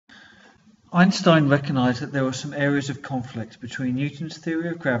Einstein recognized that there were some areas of conflict between Newton's theory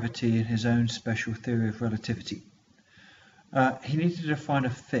of gravity and his own special theory of relativity. He needed to find a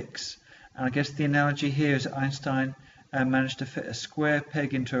fix, and I guess the analogy here is that Einstein managed to fit a square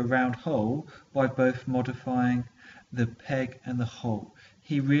peg into a round hole by both modifying the peg and the hole.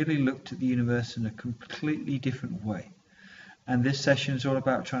 He really looked at the universe in a completely different way. And this session is all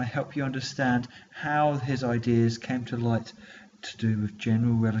about trying to help you understand how his ideas came to light to do with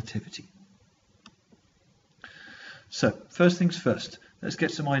general relativity. So, first things first, let's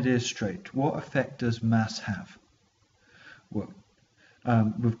get some ideas straight. What effect does mass have? Well,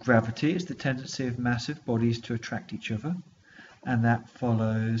 with gravity, it's the tendency of massive bodies to attract each other, and that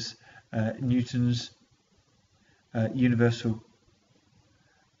follows Newton's universal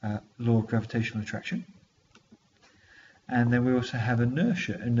law of gravitational attraction. And then we also have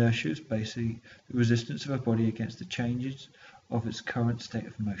inertia. Inertia is basically the resistance of a body against the changes of its current state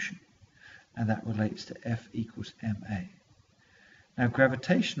of motion, and that relates to F equals ma. Now,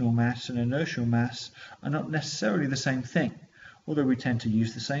 gravitational mass and inertial mass are not necessarily the same thing. Although we tend to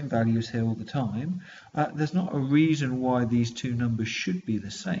use the same values here all the time, there's not a reason why these two numbers should be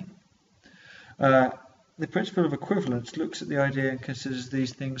the same. The principle of equivalence looks at the idea and considers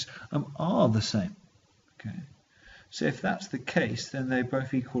these things are the same. Okay. So if that's the case, then they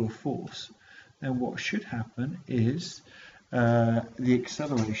both equal a force. Then what should happen is the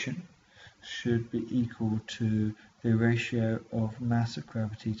acceleration should be equal to the ratio of mass of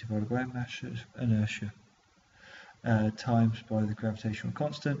gravity divided by mass of inertia times by the gravitational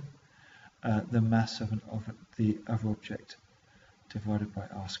constant, the mass of the other object divided by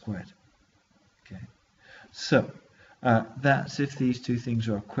r squared. Okay, so that's if these two things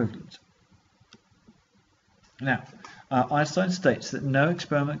are equivalent. Now, Einstein states that no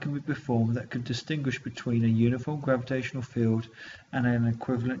experiment can be performed that could distinguish between a uniform gravitational field and an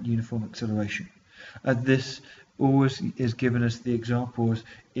equivalent uniform acceleration. This always is given as the example as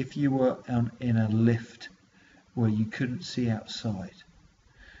if you were in a lift where you couldn't see outside.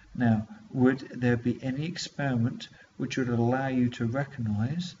 Now, would there be any experiment which would allow you to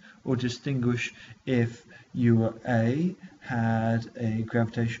recognize or distinguish if you were had a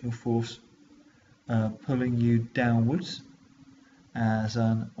gravitational force pulling you downwards as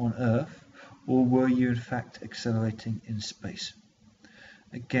on Earth, or were you in fact accelerating in space?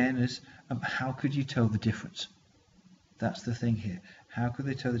 Again, is how could you tell the difference? That's the thing here. How could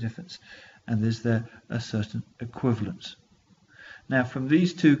they tell the difference? And is there a certain equivalence? Now, from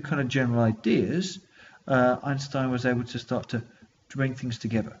these two kind of general ideas, Einstein was able to start to bring things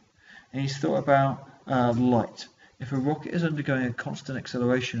together. And he's thought about light. If a rocket is undergoing a constant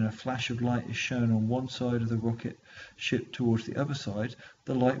acceleration and a flash of light is shown on one side of the rocket ship towards the other side,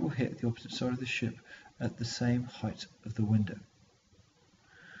 the light will hit the opposite side of the ship at the same height of the window.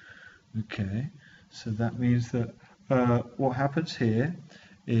 Okay, so that means that what happens here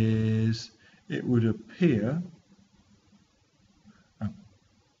is it would appear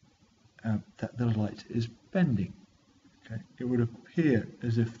that the light is bending. Okay, it would appear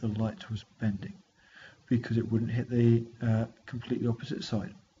as if the light was bending, because it wouldn't hit the completely opposite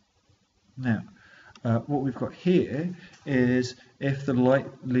side. Now, what we've got here is if the light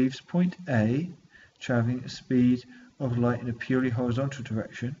leaves point A, traveling at the speed of light in a purely horizontal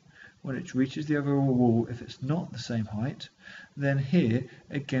direction, when it reaches the other wall, if it's not the same height, then here,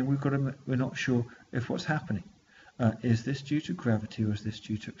 again, we're not sure if what's happening. Is this due to gravity or is this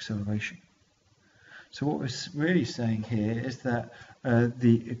due to acceleration? So what we're really saying here is that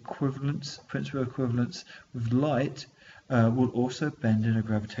the equivalence, principle of equivalence with light will also bend in a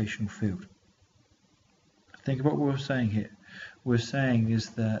gravitational field. Think about what we're saying here. We're saying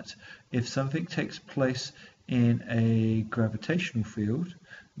is that if something takes place in a gravitational field,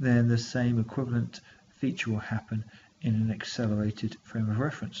 then the same equivalent feature will happen in an accelerated frame of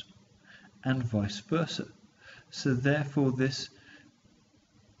reference, and vice versa. So therefore this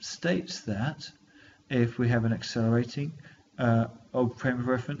states that if we have an accelerating frame of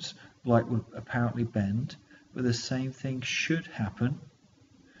reference, light will apparently bend, but the same thing should happen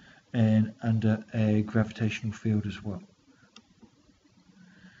under a gravitational field as well.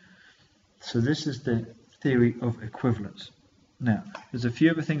 So this is the theory of equivalence. Now, there's a few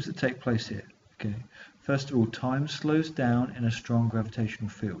other things that take place here. Okay, first of all, time slows down in a strong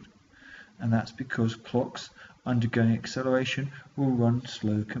gravitational field, and that's because clocks undergoing acceleration will run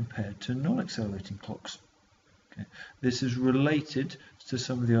slow compared to non-accelerating clocks. Okay. This is related to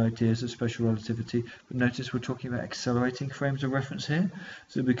some of the ideas of special relativity, but notice we're talking about accelerating frames of reference here,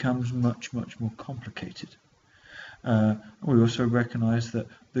 so it becomes much more complicated. We also recognize that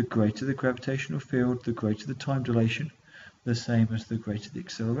the greater the gravitational field, the greater the time dilation, the same as the greater the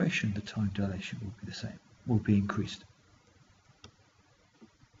acceleration, the time dilation will be the same, will be increased.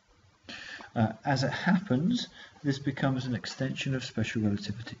 As it happens, this becomes an extension of special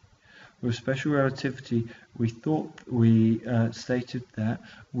relativity. With special relativity, we stated that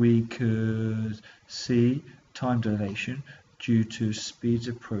we could see time dilation due to speeds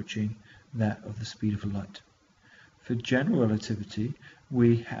approaching that of the speed of light. For general relativity,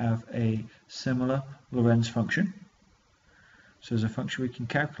 we have a similar Lorentz function. So there's a function we can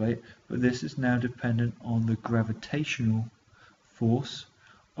calculate, but this is now dependent on the gravitational force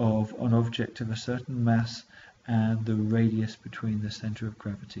of an object of a certain mass and the radius between the center of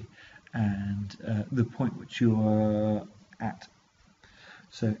gravity and the point which you are at.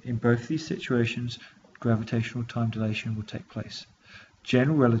 So in both these situations, gravitational time dilation will take place.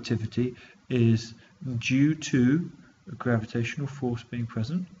 General relativity is due to a gravitational force being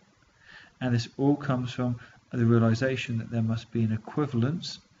present, and this all comes from the realization that there must be an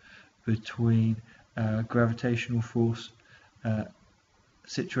equivalence between gravitational force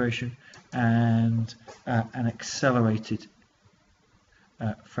situation and an accelerated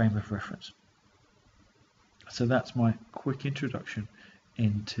frame of reference. So that's my quick introduction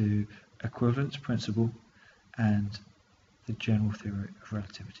into equivalence principle and the general theory of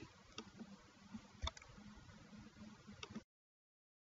relativity.